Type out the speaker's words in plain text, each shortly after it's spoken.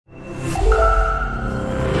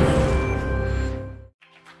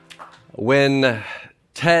When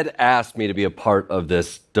Ted asked me to be a part of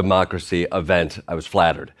this democracy event, I was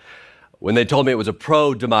flattered. When they told me it was a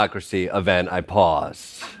pro-democracy event, I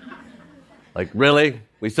paused. Like, really?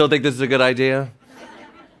 We still think this is a good idea?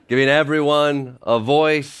 Giving everyone a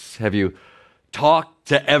voice? Have you talked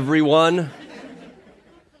to everyone?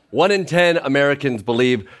 1 in 10 Americans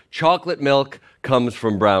believe chocolate milk comes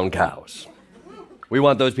from brown cows. We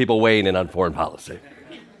want those people weighing in on foreign policy.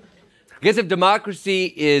 I guess if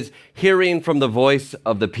democracy is hearing from the voice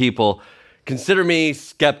of the people, consider me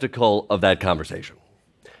skeptical of that conversation.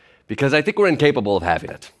 Because I think we're incapable of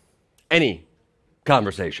having it. Any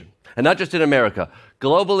conversation. And not just in America.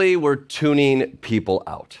 Globally, we're tuning people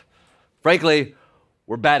out. Frankly,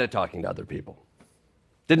 we're bad at talking to other people.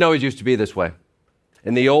 Didn't always used to be this way.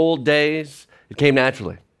 In the old days, it came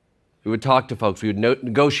naturally. We would talk to folks. We would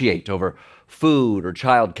negotiate over food or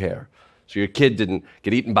childcare so your kid didn't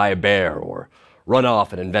get eaten by a bear or run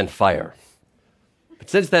off and invent fire. But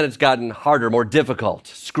since then, it's gotten harder, more difficult.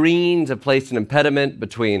 Screens have placed an impediment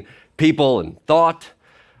between people and thought.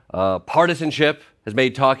 Partisanship has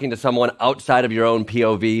made talking to someone outside of your own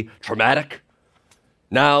POV traumatic.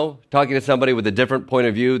 Now, talking to somebody with a different point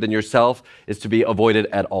of view than yourself is to be avoided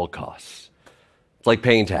at all costs. It's like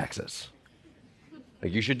paying taxes.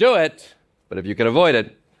 Like, you should do it, but if you can avoid it,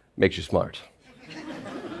 it makes you smart.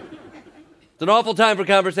 It's an awful time for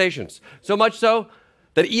conversations. So much so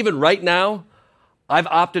that even right now, I've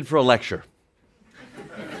opted for a lecture.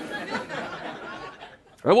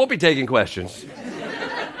 I won't be taking questions.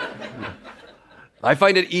 I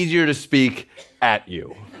find it easier to speak at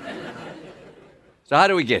you. So how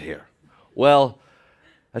do we get here? Well,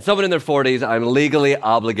 as someone in their 40s, I'm legally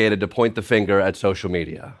obligated to point the finger at social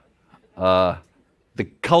media. The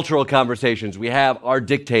cultural conversations we have are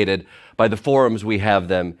dictated by the forums we have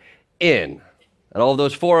them in. And all of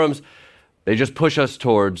those forums, they just push us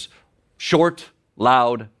towards short,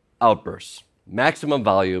 loud outbursts. Maximum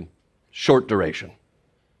volume, short duration.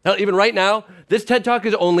 Hell, even right now, this TED Talk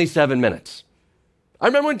is only 7 minutes. I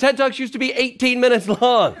remember when TED Talks used to be 18 minutes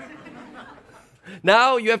long.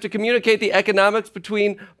 Now you have to communicate the economics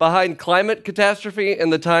behind climate catastrophe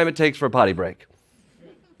and the time it takes for a potty break.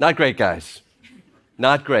 Not great, guys.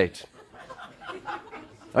 Not great.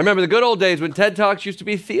 I remember the good old days when TED Talks used to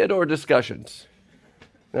be Theodore discussions.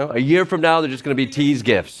 You know, a year from now, they're just going to be tease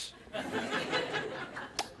gifts.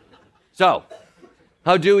 So,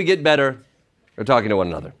 how do we get better at talking to one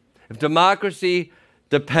another? If democracy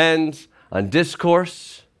depends on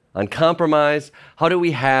discourse, on compromise, how do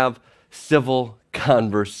we have civil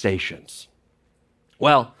conversations?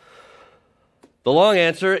 Well, the long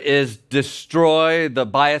answer is destroy the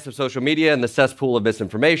bias of social media and the cesspool of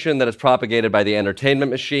misinformation that is propagated by the entertainment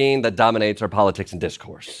machine that dominates our politics and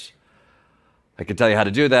discourse. I could tell you how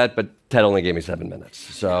to do that, but Ted only gave me 7 minutes,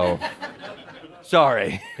 so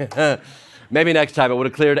sorry. Maybe next time it would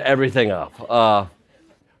have cleared everything up.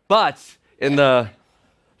 But in the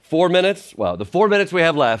 4 minutes we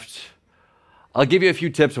have left, I'll give you a few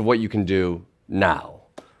tips of what you can do now.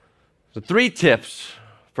 So 3 tips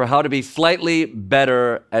for how to be slightly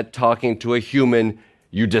better at talking to a human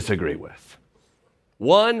you disagree with.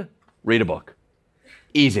 1, read a book.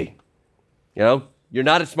 Easy. You know, you're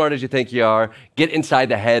not as smart as you think you are. Get inside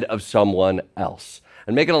the head of someone else.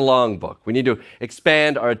 And make it a long book. We need to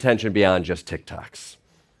expand our attention beyond just TikToks.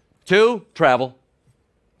 2, travel.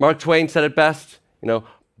 Mark Twain said it best. You know,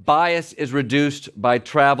 bias is reduced by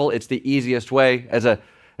travel. It's the easiest way. As a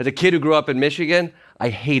kid who grew up in Michigan, I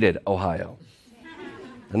hated Ohio.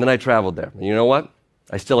 And then I traveled there. And you know what?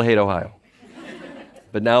 I still hate Ohio.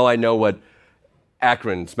 But now I know what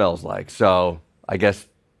Akron smells like. So I guess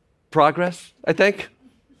progress, I think.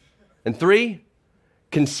 And 3,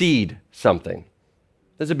 concede something.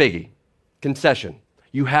 There's a biggie. Concession.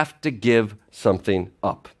 You have to give something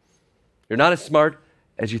up. You're not as smart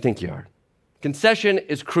as you think you are. Concession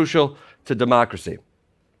is crucial to democracy.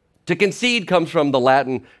 To concede comes from the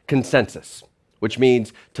Latin consensus, which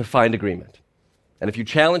means to find agreement. And if you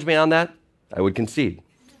challenge me on that, I would concede.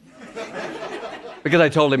 Because I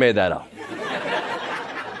totally made that up.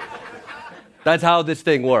 That's how this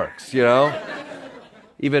thing works, you know?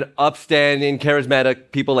 Even upstanding,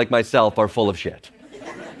 charismatic people like myself are full of shit.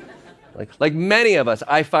 Like many of us,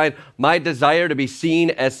 I find my desire to be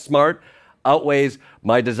seen as smart outweighs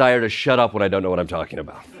my desire to shut up when I don't know what I'm talking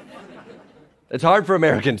about. It's hard for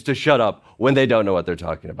Americans to shut up when they don't know what they're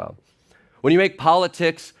talking about. When you make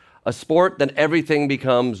politics a sport, then everything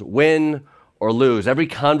becomes win or lose. Every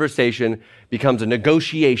conversation becomes a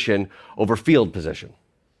negotiation over field position.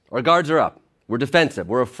 Our guards are up. We're defensive.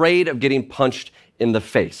 We're afraid of getting punched in the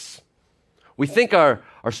face. We think our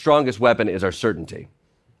strongest weapon is our certainty.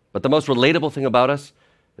 But the most relatable thing about us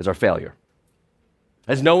is our failure.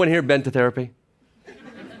 Has no one here been to therapy?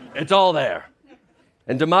 It's all there.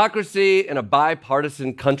 And democracy in a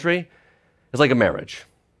bipartisan country is like a marriage.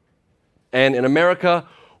 And in America,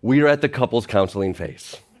 we are at the couples counseling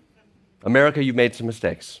phase. America, you've made some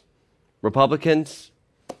mistakes. Republicans,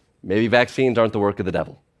 maybe vaccines aren't the work of the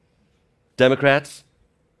devil. Democrats,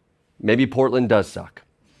 maybe Portland does suck.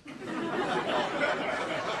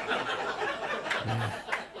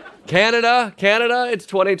 Canada, it's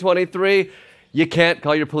 2023. You can't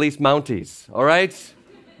call your police Mounties, all right?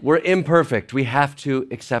 We're imperfect. We have to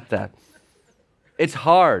accept that. It's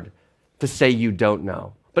hard to say you don't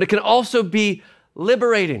know, but it can also be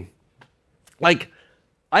liberating. Like,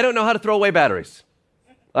 I don't know how to throw away batteries.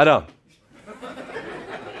 I don't.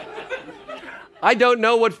 I don't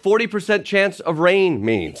know what 40% chance of rain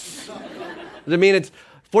means. Does it mean it's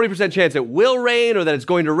 40% chance it will rain or that it's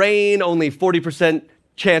going to rain, only 40%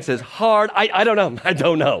 chance is hard? I don't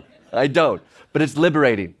know. I don't. But it's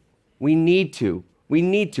liberating. We need to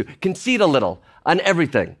concede a little on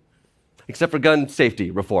everything, except for gun safety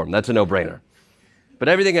reform. That's a no-brainer. But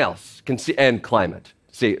everything else, and climate.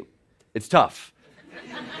 See, it's tough.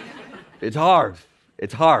 It's hard.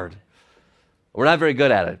 We're not very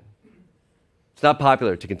good at it. It's not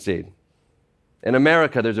popular to concede. In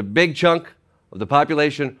America, there's a big chunk of the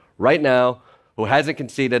population right now who hasn't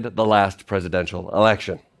conceded the last presidential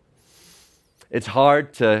election. It's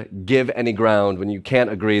hard to give any ground when you can't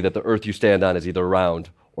agree that the earth you stand on is either round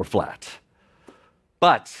or flat.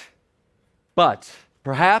 But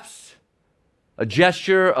perhaps a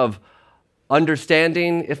gesture of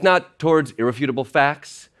understanding, if not towards irrefutable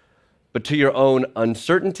facts, but to your own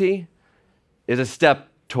uncertainty, is a step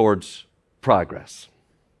towards progress.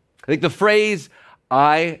 I think the phrase,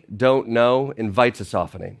 "I don't know," invites a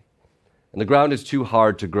softening. And the ground is too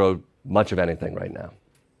hard to grow much of anything right now.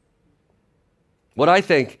 What I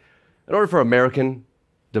think, in order for American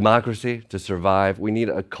democracy to survive, we need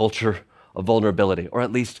a culture of vulnerability, or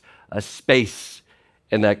at least a space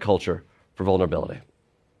in that culture for vulnerability.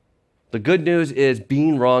 The good news is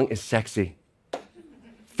being wrong is sexy.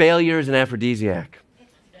 Failure is an aphrodisiac.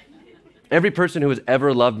 Every person who has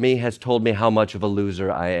ever loved me has told me how much of a loser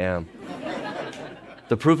I am.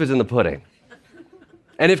 The proof is in the pudding.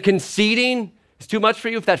 And if conceding is too much for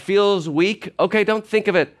you, if that feels weak, okay, don't think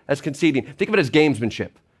of it as conceding. Think of it as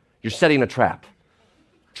gamesmanship. You're setting a trap.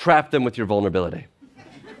 Trap them with your vulnerability.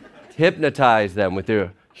 Hypnotize them with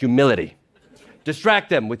your humility. Distract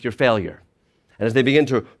them with your failure. And as they begin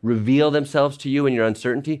to reveal themselves to you in your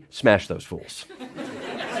uncertainty, smash those fools.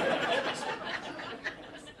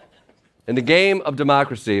 In the game of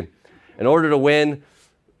democracy, in order to win,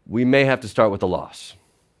 we may have to start with a loss.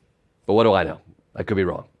 But what do I know? I could be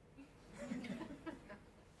wrong.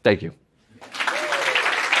 Thank you.